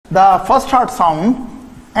the first heart sound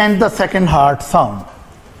and the second heart sound.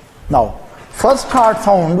 Now, first heart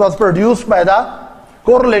sound was produced by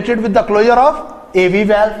correlated with the closure of AV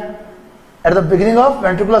valve at the beginning of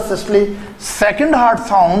ventricular systole. Second heart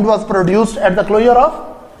sound was produced at the closure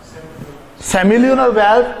of semilunar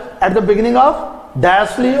valve at the beginning of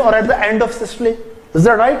diastole or at the end of systole. Is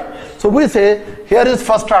that right? So we say here is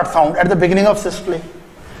first heart sound at the beginning of systole.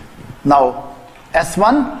 Now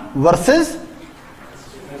S1 versus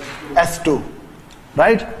S2,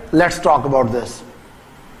 right? Let's talk about this.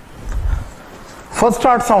 First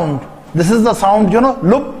heart sound, this is the sound, you know,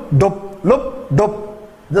 loop, dup, loop, dup.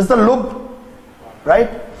 This is the loop, right?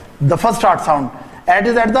 The first heart sound. It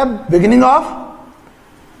is at the beginning of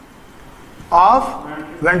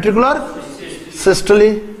ventricular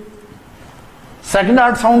systole. Second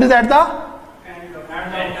heart sound is at the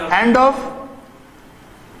end of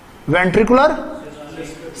ventricular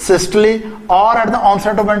systole or at the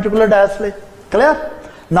onset of ventricular diastole. Clear?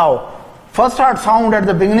 Now, first heart sound at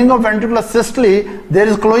the beginning of ventricular systole, there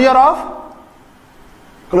is closure of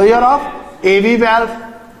AV valve,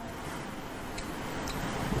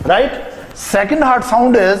 right? Second heart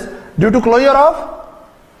sound is due to closure of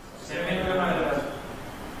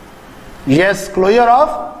closure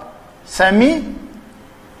of semilunar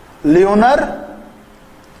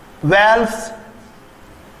valves.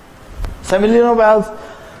 Semilunar valves.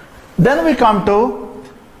 Then we come to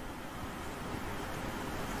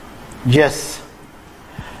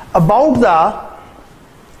about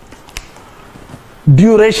the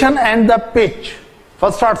duration and the pitch.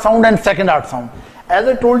 First heart sound and second heart sound. As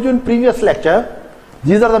I told you in previous lecture,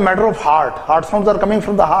 these are the matter of heart. Heart sounds are coming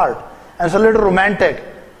from the heart, and it's a little romantic.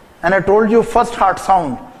 And I told you first heart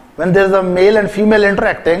sound, when there is a male and female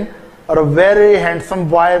interacting, or a very handsome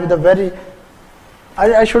boy with a very,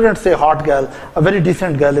 I shouldn't say hot girl, a very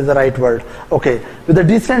decent girl is the right word. Okay, with a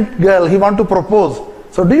decent girl, he want to propose.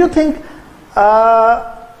 So do you think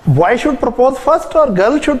boy should propose first or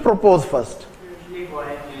girl should propose first?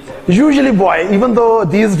 Usually boy, even though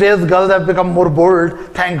these days girls have become more bold,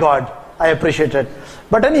 thank God, I appreciate it.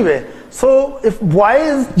 But anyway, so if boy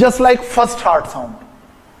is just like first heart sound,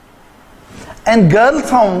 and girl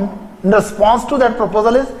sound in response to that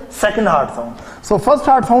proposal is second heart sound. So first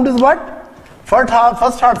heart sound is what? First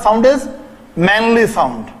heart sound is manly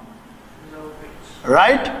sound,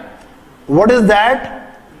 right? What is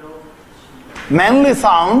that? Manly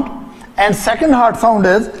sound. And second heart sound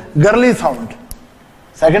is girly sound.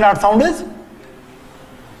 Second heart sound is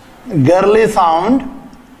girly sound,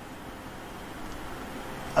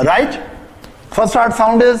 right? First heart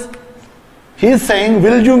sound is, he is saying,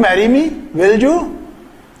 will you marry me? Will you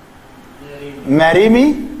marry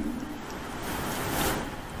me?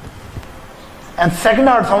 And second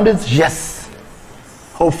heart sound is yes,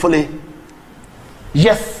 hopefully,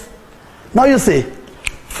 yes. Now you see,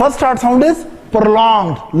 first heart sound is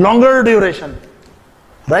prolonged, longer duration,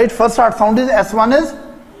 right? First heart sound is S1 is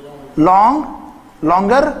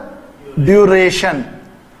longer duration,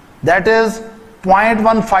 that is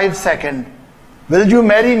 0.15 second. Will you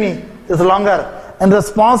marry me is longer. In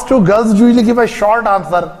response to, girls usually give a short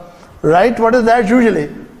answer, right? What is that usually?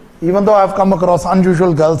 Even though I've come across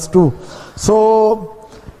unusual girls too. So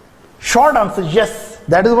short answer yes.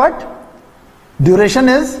 That is what? Duration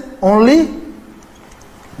only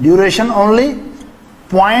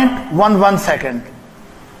 0.11 second.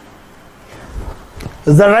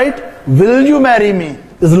 Is that right? Will you marry me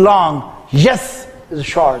is long. Yes is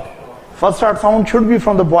short. First heart sound should be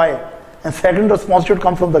from the boy, and second response should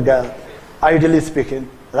come from the girl, ideally speaking,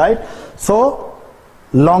 right? So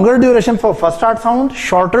longer duration for first heart sound,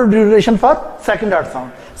 shorter duration for second heart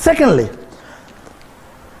sound. Secondly,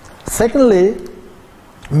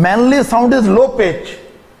 manly sound is low pitch,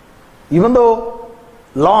 even though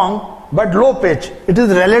long, but low pitch. It is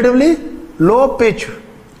relatively low pitch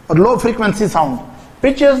or low frequency sound.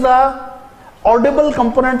 Pitch is the audible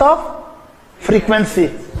component of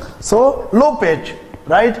frequency. So low pitch,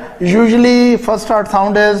 right? Usually first heart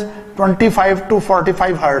sound is 25 to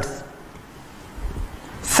 45 hertz.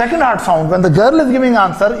 Second heart sound, when the girl is giving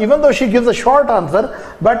answer, even though she gives a short answer,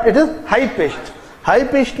 but it is high pitched. High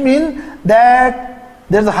pitched means that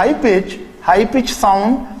there's a high pitch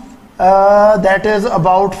sound that is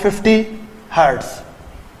about 50 hertz.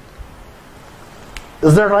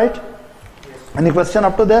 Is that right? Yes. Any question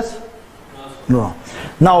up to this? No.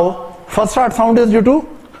 Now, first heart sound is due to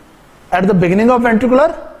at the beginning of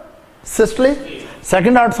ventricular systole.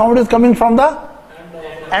 Second heart sound is coming from the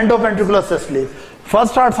end of ventricular systole.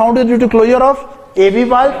 First heart sound is due to closure of AV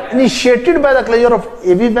valve, initiated by the closure of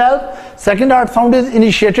AV valve. Second heart sound is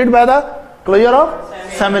initiated by the closure of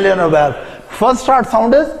semilunar valve. First heart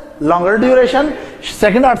sound is longer duration,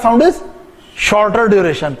 second heart sound is shorter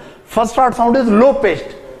duration. First heart sound is low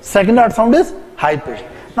pitched, second heart sound is high pitched.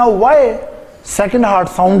 Now why second heart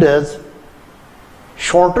sound is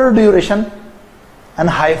shorter duration and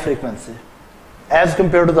high frequency as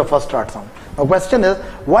compared to the first heart sound? Now question is,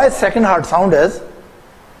 why second heart sound is,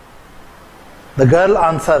 the girl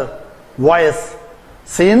answer, voice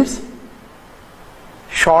seems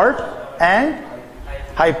short and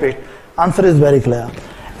high pitched. Answer is very clear.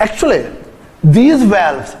 Actually, these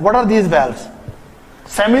valves, what are these valves?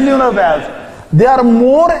 Semilunar valves. They are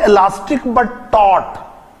more elastic but taut.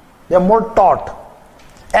 They are more taut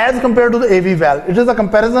as compared to the AV valve. It is a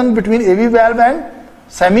comparison between AV valve and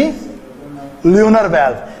semi-lunar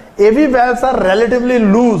valve. AV valves are relatively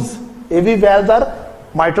loose. AV valves are,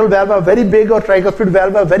 mitral valve are very big, or tricuspid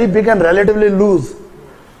valve are very big and relatively loose.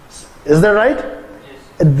 Is that right?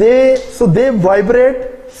 Yes. They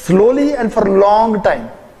vibrate slowly and for a long time.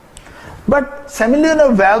 But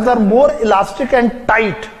semilunar valves are more elastic and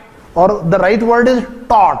tight, or the right word is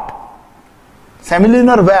taut.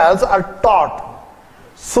 Semilunar valves are taut.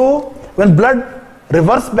 So when blood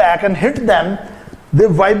reverses back and hit them, they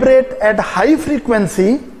vibrate at high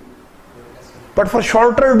frequency but for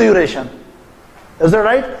shorter duration. Is that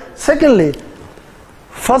right? Secondly,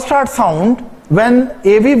 first heart sound, when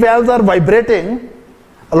AV valves are vibrating,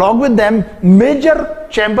 along with them major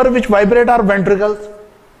chamber which vibrate are ventricles,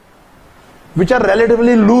 which are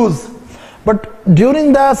relatively loose. But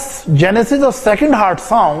during the genesis of second heart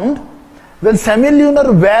sound, when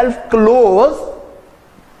semilunar valve close,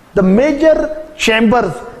 the major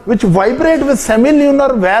chambers which vibrate with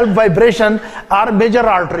semilunar valve vibration are major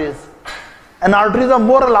arteries, and arteries are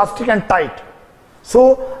more elastic and tight,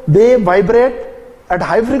 so they vibrate at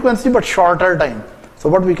high frequency but shorter time. So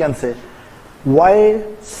what we can say, why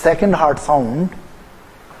second heart sound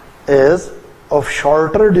is of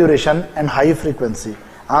shorter duration and high frequency?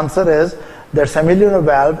 Answer is that semilunar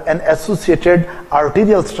valve and associated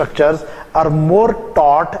arterial structures are more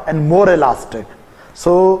taut and more elastic,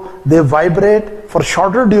 so they vibrate for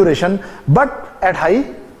shorter duration but at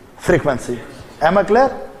high frequency. Am I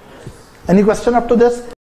clear? Any question up to this?